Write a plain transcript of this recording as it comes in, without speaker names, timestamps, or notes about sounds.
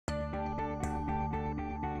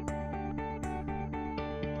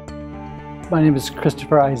My name is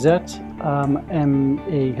Christopher Isett. I'm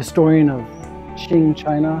a historian of Qing,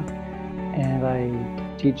 China, and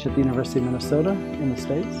I teach at the University of Minnesota in the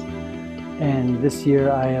States. And this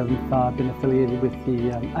year I have been affiliated with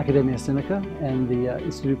the Academia Sinica and the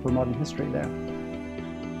Institute for Modern History there.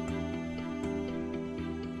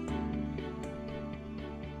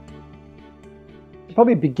 I'll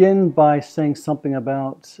probably begin by saying something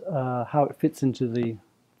about how it fits into the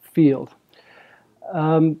field.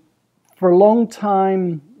 For a long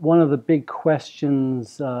time, one of the big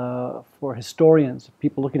questions for historians,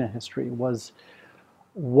 people looking at history, was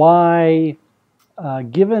why,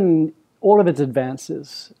 given all of its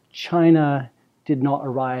advances, China did not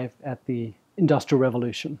arrive at the Industrial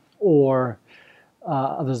Revolution, or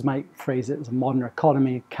others might phrase it as a modern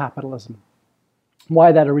economy, capitalism.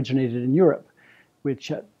 Why that originated in Europe,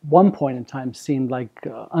 which at one point in time seemed like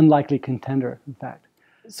an unlikely contender, in fact.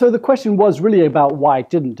 So the question was really about why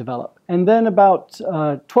it didn't develop. And then about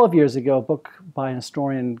 12 years ago, a book by an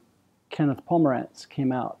historian, Kenneth Pomaranze,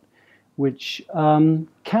 came out, which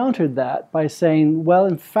countered that by saying, well,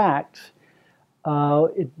 in fact,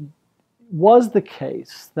 it was the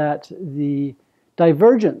case that the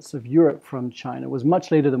divergence of Europe from China was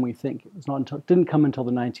much later than we think. It didn't come until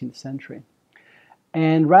the 19th century.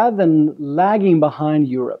 And rather than lagging behind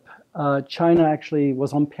Europe, China actually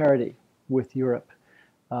was on parity with Europe.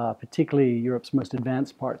 Particularly Europe's most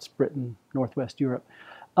advanced parts, Britain, Northwest Europe,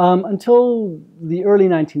 until the early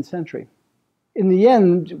 19th century. In the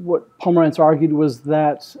end, what Pomeranze argued was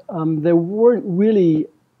that there weren't really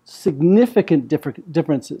significant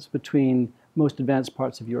differences between most advanced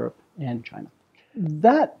parts of Europe and China.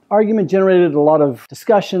 That argument generated a lot of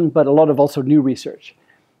discussion, but a lot of also new research.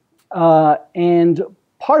 And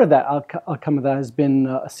part of that outcome of that has been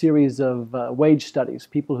a series of wage studies,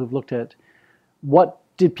 people who've looked at what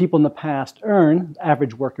did people in the past earn,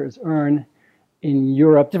 average workers earn in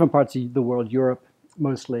Europe, different parts of the world, Europe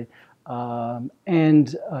mostly,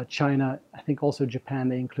 and China, I think also Japan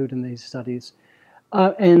they include in these studies,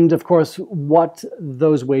 and of course what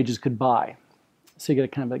those wages could buy. So you get a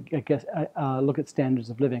kind of, I guess, look at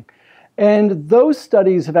standards of living. And those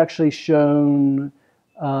studies have actually shown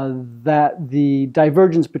that the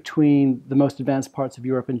divergence between the most advanced parts of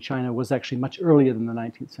Europe and China was actually much earlier than the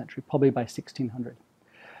 19th century, probably by 1600.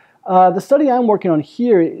 The study I'm working on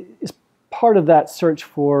here is part of that search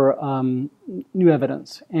for new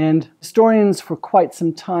evidence. And historians for quite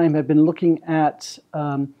some time have been looking at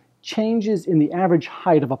changes in the average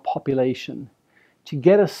height of a population to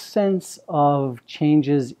get a sense of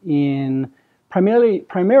changes in primarily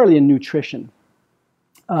in nutrition.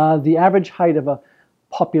 The average height of a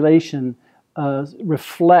population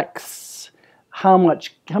reflects how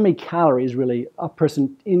many calories really a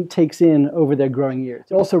person takes in over their growing years.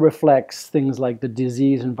 It also reflects things like the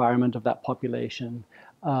disease environment of that population,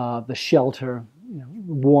 the shelter,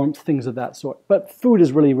 warmth, things of that sort. But food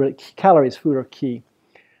is really calories, food are key.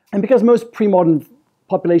 And because most pre-modern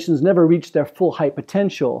populations never reach their full height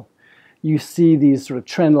potential, you see these sort of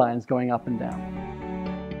trend lines going up and down.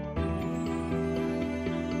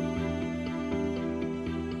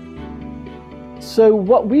 So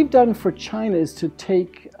what we've done for China is to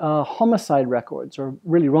take homicide records, or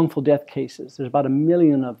really wrongful death cases. There's about 1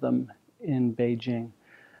 million of them in Beijing.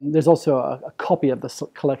 There's also a copy of this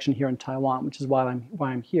collection here in Taiwan, which is why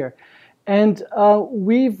I'm here. And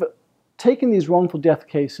we've taken these wrongful death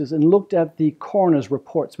cases and looked at the coroner's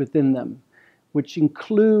reports within them, which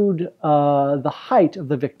include the height of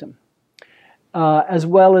the victim, as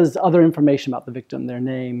well as other information about the victim, their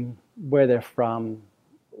name, where they're from,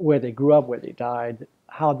 where they grew up, where they died,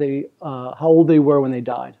 how old they were when they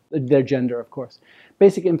died, their gender, of course.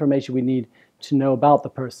 Basic information we need to know about the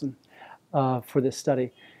person for this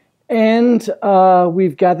study. And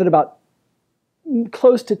we've gathered about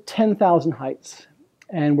close to 10,000 heights,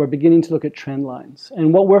 and we're beginning to look at trend lines.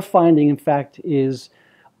 And what we're finding, in fact, is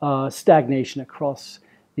stagnation across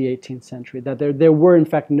the 18th century, that there were, in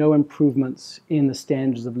fact, no improvements in the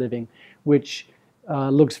standards of living, which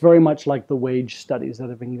looks very much like the wage studies that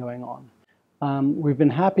have been going on. We've been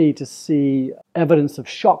happy to see evidence of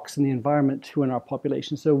shocks in the environment too in our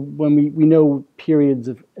population. So when we know periods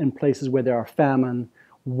and places where there are famine,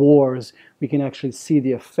 wars, we can actually see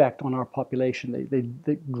the effect on our population.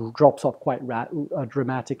 They drops off quite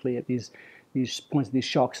dramatically at these points, these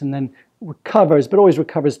shocks, and then recovers, but always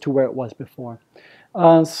recovers to where it was before.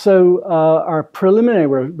 So our preliminary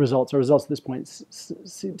results, our results at this point,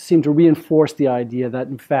 seem to reinforce the idea that,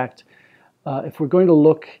 in fact, if we're going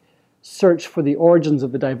to search for the origins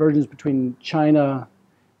of the divergence between China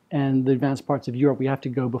and the advanced parts of Europe, we have to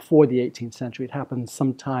go before the 18th century. It happened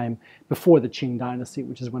sometime before the Qing dynasty,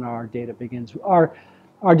 which is when our data begins. Our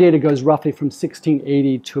data goes roughly from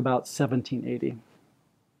 1680 to about 1780.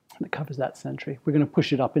 It covers that century. We're going to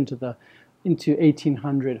push it up into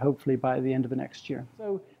 1800, hopefully by the end of the next year.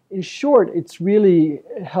 So in short, it really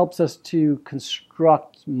helps us to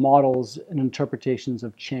construct models and interpretations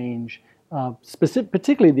of change,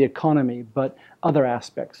 particularly the economy, but other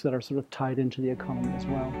aspects that are sort of tied into the economy as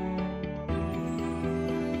well.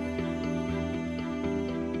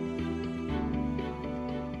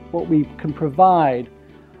 What we can provide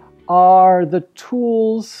are the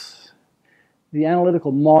tools, the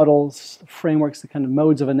analytical models, the frameworks, the kind of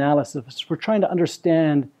modes of analysis. We're trying to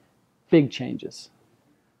understand big changes.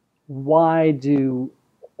 Why do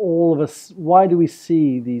we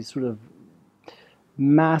see these sort of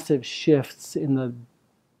massive shifts in the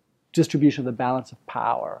distribution of the balance of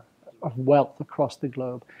power, of wealth across the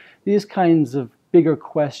globe? These kinds of bigger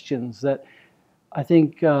questions that I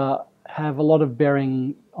think have a lot of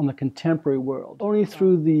bearing on the contemporary world. Only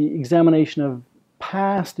through the examination of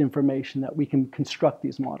past information that we can construct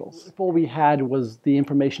these models. If all we had was the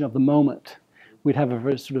information of the moment, we'd have a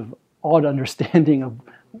very sort of odd understanding of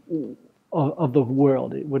the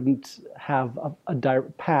world. It wouldn't have a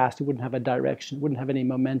past, it wouldn't have a direction, it wouldn't have any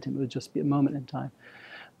momentum, it would just be a moment in time.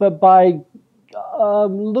 But by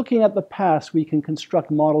looking at the past, we can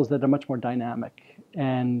construct models that are much more dynamic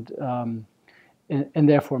and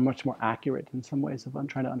therefore much more accurate in some ways of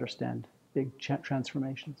trying to understand big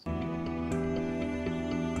transformations.